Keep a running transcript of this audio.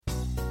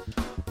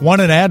Want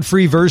an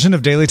ad-free version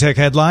of Daily Tech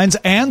Headlines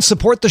and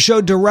support the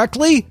show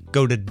directly?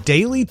 Go to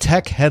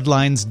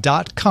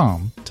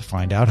dailytechheadlines.com to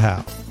find out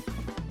how.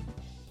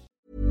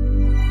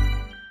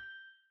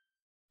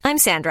 I'm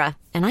Sandra,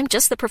 and I'm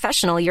just the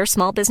professional your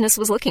small business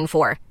was looking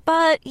for.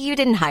 But you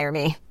didn't hire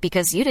me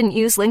because you didn't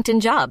use LinkedIn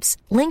Jobs.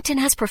 LinkedIn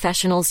has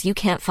professionals you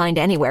can't find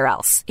anywhere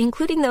else,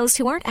 including those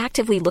who aren't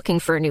actively looking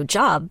for a new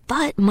job,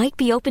 but might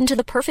be open to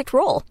the perfect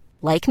role,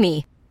 like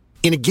me.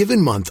 In a given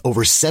month,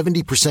 over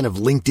 70% of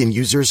LinkedIn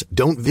users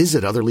don't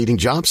visit other leading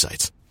job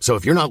sites. So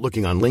if you're not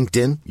looking on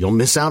LinkedIn, you'll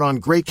miss out on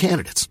great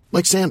candidates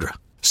like Sandra.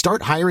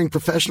 Start hiring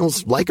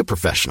professionals like a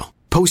professional.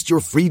 Post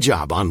your free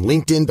job on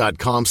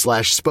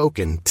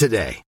linkedin.com/spoken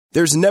today.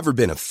 There's never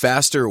been a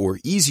faster or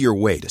easier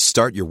way to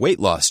start your weight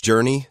loss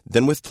journey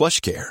than with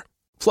PlushCare.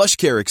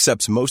 PlushCare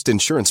accepts most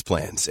insurance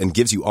plans and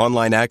gives you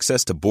online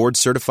access to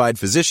board-certified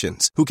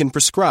physicians who can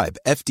prescribe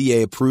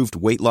FDA-approved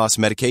weight loss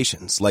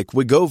medications like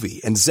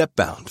Wegovy and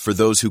Zepbound for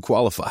those who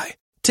qualify.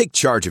 Take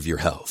charge of your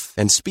health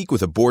and speak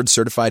with a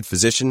board-certified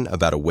physician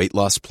about a weight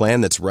loss plan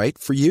that's right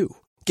for you.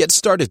 Get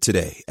started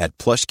today at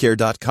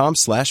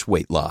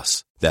plushcare.com/weight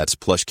loss. That's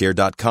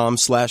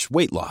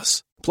plushcare.com/weight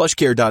loss.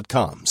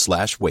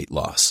 plushcare.com/weight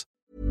loss.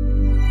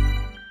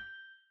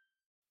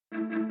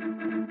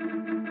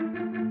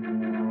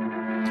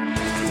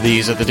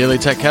 These are the Daily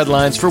Tech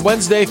Headlines for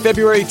Wednesday,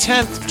 February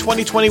 10th,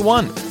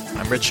 2021.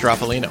 I'm Rich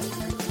Stroffolino.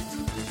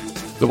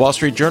 The Wall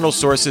Street Journal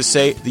sources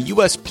say the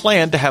U.S.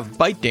 plan to have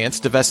ByteDance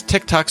divest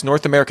TikTok's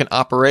North American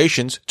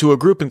operations to a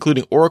group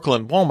including Oracle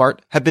and Walmart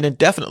have been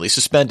indefinitely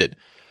suspended.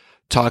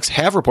 Talks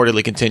have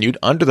reportedly continued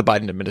under the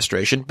Biden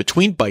administration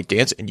between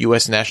ByteDance and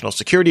U.S. national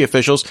security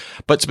officials,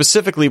 but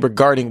specifically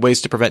regarding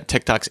ways to prevent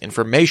TikTok's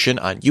information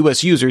on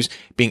U.S. users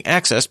being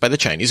accessed by the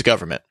Chinese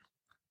government.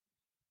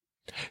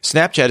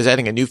 Snapchat is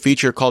adding a new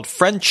feature called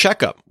Friend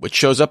Checkup, which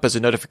shows up as a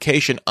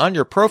notification on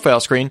your profile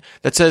screen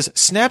that says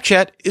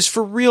Snapchat is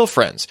for real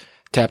friends.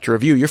 Tap to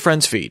review your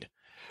friends feed.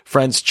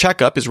 Friends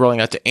Checkup is rolling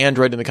out to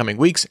Android in the coming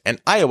weeks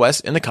and iOS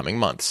in the coming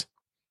months.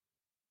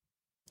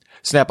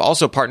 Snap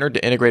also partnered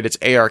to integrate its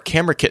AR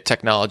camera kit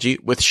technology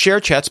with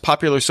ShareChat's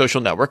popular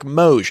social network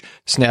Moj,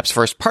 Snap's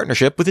first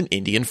partnership with an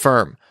Indian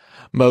firm.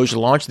 Moj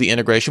launched the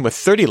integration with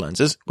 30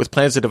 lenses, with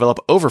plans to develop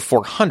over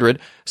 400,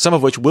 some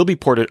of which will be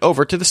ported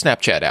over to the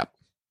Snapchat app.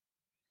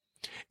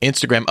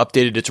 Instagram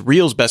updated its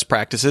Reels best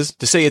practices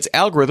to say its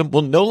algorithm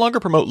will no longer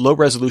promote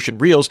low-resolution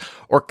Reels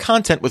or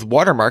content with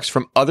watermarks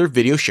from other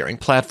video sharing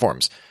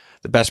platforms.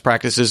 The best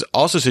practices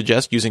also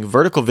suggest using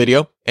vertical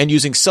video and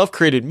using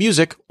self-created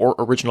music or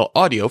original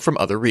audio from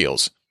other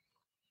Reels.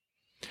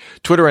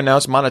 Twitter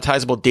announced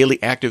monetizable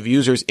daily active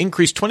users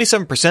increased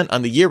 27%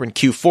 on the year in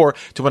Q4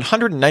 to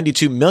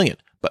 192 million,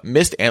 but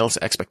missed analyst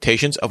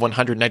expectations of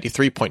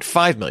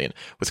 193.5 million,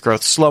 with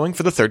growth slowing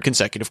for the third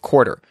consecutive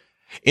quarter.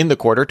 In the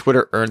quarter,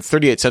 Twitter earned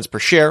 38 cents per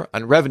share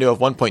on revenue of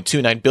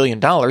 $1.29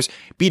 billion,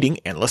 beating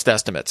analyst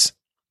estimates.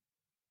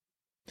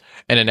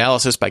 An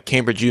analysis by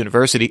Cambridge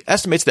University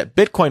estimates that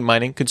Bitcoin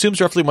mining consumes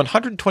roughly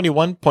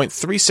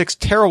 121.36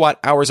 terawatt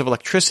hours of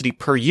electricity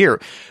per year,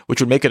 which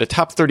would make it a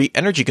top 30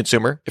 energy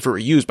consumer if it were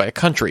used by a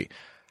country.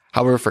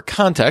 However, for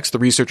context, the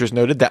researchers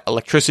noted that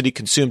electricity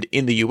consumed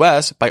in the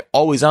U.S. by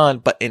always-on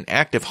but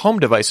inactive home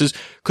devices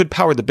could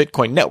power the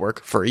Bitcoin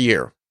network for a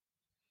year.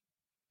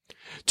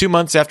 2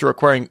 months after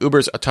acquiring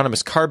Uber's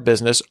autonomous car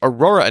business,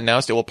 Aurora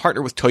announced it will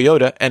partner with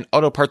Toyota and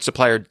auto parts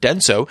supplier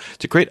Denso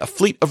to create a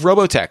fleet of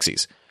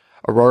robotaxis.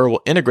 Aurora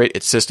will integrate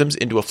its systems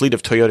into a fleet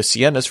of Toyota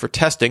Siennas for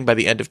testing by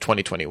the end of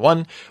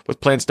 2021, with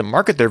plans to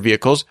market their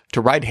vehicles to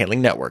ride-hailing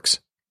networks.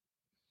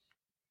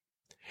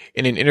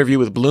 In an interview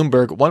with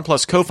Bloomberg,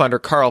 OnePlus co-founder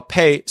Carl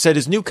Pei said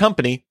his new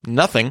company,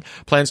 Nothing,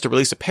 plans to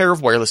release a pair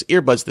of wireless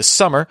earbuds this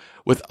summer,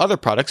 with other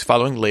products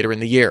following later in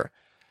the year.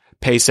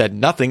 Pei said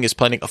Nothing is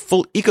planning a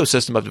full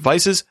ecosystem of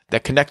devices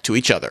that connect to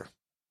each other.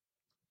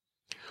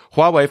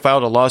 Huawei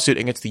filed a lawsuit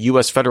against the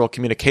U.S. Federal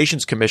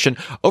Communications Commission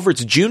over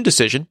its June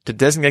decision to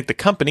designate the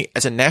company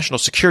as a national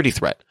security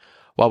threat.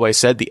 Huawei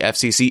said the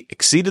FCC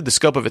exceeded the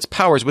scope of its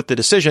powers with the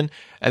decision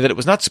and that it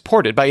was not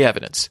supported by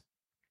evidence.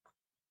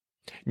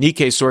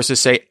 Nikkei sources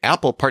say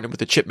Apple partnered with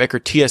the chipmaker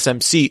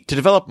TSMC to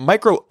develop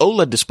micro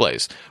OLED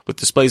displays, with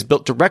displays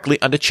built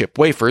directly onto chip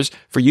wafers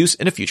for use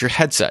in a future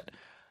headset.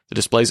 The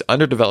displays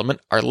under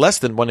development are less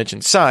than 1 inch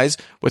in size,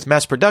 with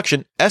mass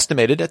production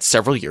estimated at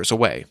several years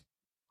away.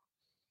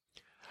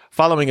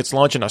 Following its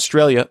launch in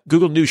Australia,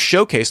 Google News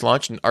Showcase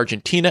launched in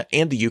Argentina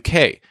and the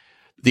UK.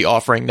 The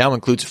offering now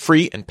includes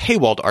free and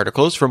paywalled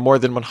articles from more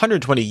than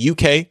 120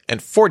 UK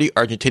and 40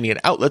 Argentinian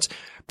outlets,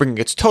 bringing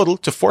its total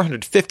to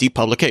 450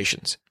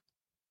 publications.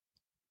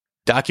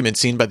 Documents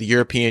seen by the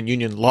European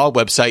Union law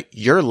website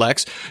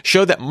Eurlex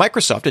show that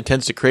Microsoft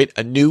intends to create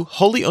a new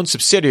wholly owned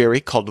subsidiary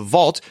called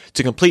Vault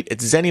to complete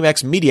its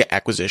ZeniMax Media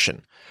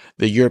acquisition.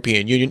 The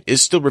European Union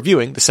is still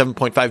reviewing the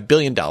 $7.5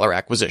 billion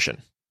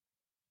acquisition.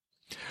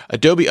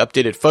 Adobe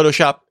updated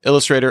Photoshop,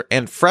 Illustrator,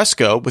 and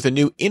Fresco with a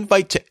new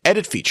Invite to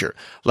Edit feature,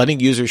 letting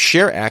users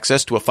share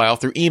access to a file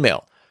through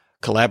email.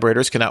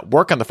 Collaborators cannot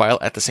work on the file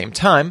at the same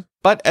time,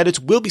 but edits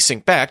will be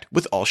synced back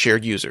with all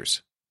shared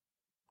users.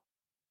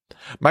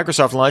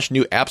 Microsoft launched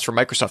new apps for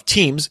Microsoft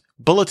Teams,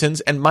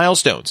 Bulletins, and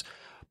Milestones.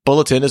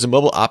 Bulletin is a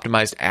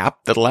mobile-optimized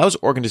app that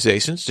allows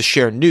organizations to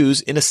share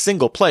news in a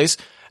single place,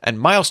 and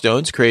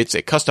Milestones creates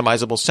a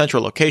customizable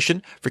central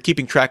location for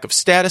keeping track of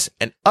status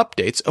and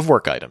updates of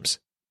work items.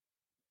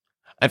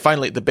 And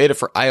finally, the beta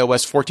for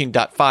iOS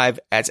 14.5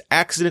 adds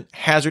accident,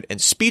 hazard, and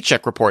speed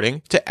check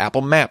reporting to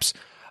Apple Maps.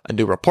 A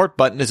new report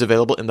button is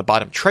available in the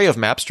bottom tray of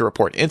Maps to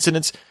report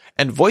incidents,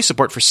 and voice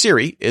support for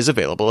Siri is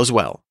available as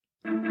well.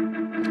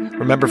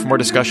 Remember, for more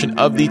discussion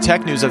of the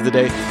tech news of the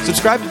day,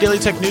 subscribe to Daily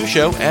Tech News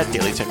Show at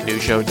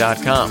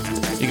dailytechnewsshow.com.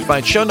 You can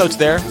find show notes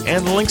there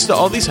and links to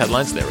all these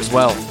headlines there as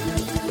well.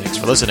 Thanks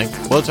for listening.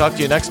 We'll talk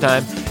to you next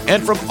time.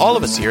 And from all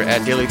of us here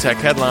at Daily Tech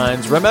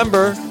Headlines,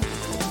 remember,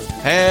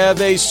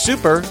 have a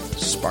super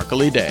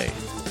sparkly day.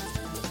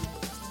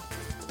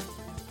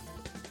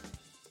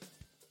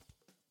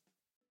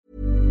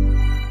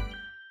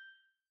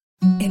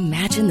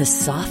 Imagine the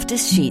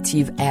softest sheets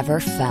you've ever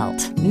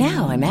felt.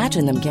 Now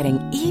imagine them getting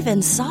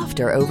even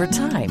softer over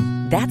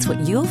time. That's what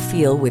you'll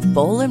feel with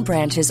Boll &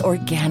 Branch's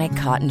organic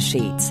cotton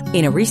sheets.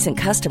 In a recent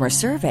customer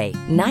survey,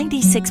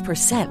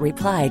 96%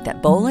 replied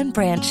that Boll &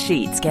 Branch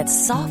sheets get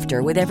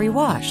softer with every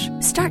wash.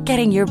 Start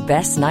getting your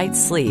best night's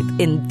sleep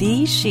in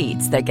these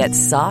sheets that get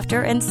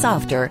softer and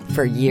softer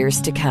for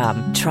years to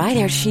come. Try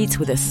their sheets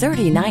with a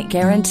 30-night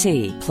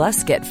guarantee.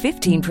 Plus, get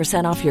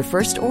 15% off your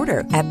first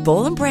order at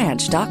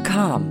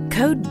bollandbranch.com.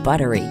 Code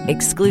BUTTERY.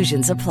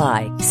 Exclusions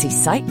apply. See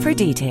site for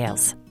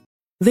details.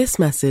 This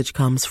message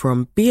comes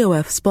from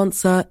BOF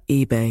sponsor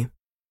eBay.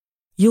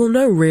 You'll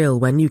know real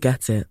when you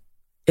get it.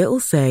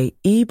 It'll say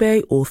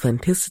eBay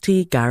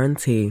Authenticity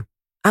Guarantee.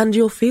 And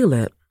you'll feel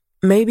it.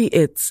 Maybe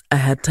it's a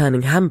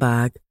head-turning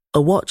handbag, a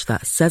watch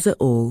that says it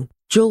all,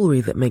 jewelry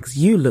that makes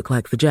you look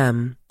like the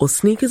gem, or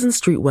sneakers and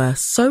streetwear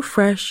so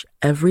fresh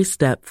every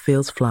step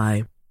feels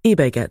fly.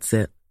 eBay gets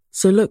it.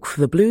 So look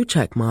for the blue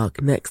check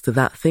mark next to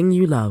that thing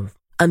you love.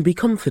 And be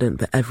confident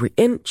that every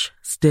inch,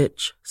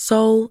 stitch,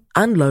 sole,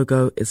 and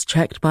logo is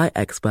checked by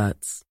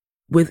experts.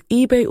 With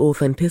eBay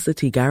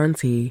Authenticity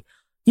Guarantee,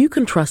 you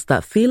can trust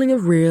that feeling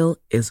of real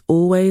is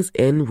always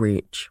in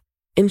reach.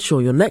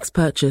 Ensure your next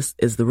purchase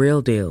is the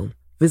real deal.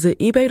 Visit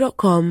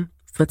eBay.com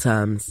for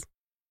terms.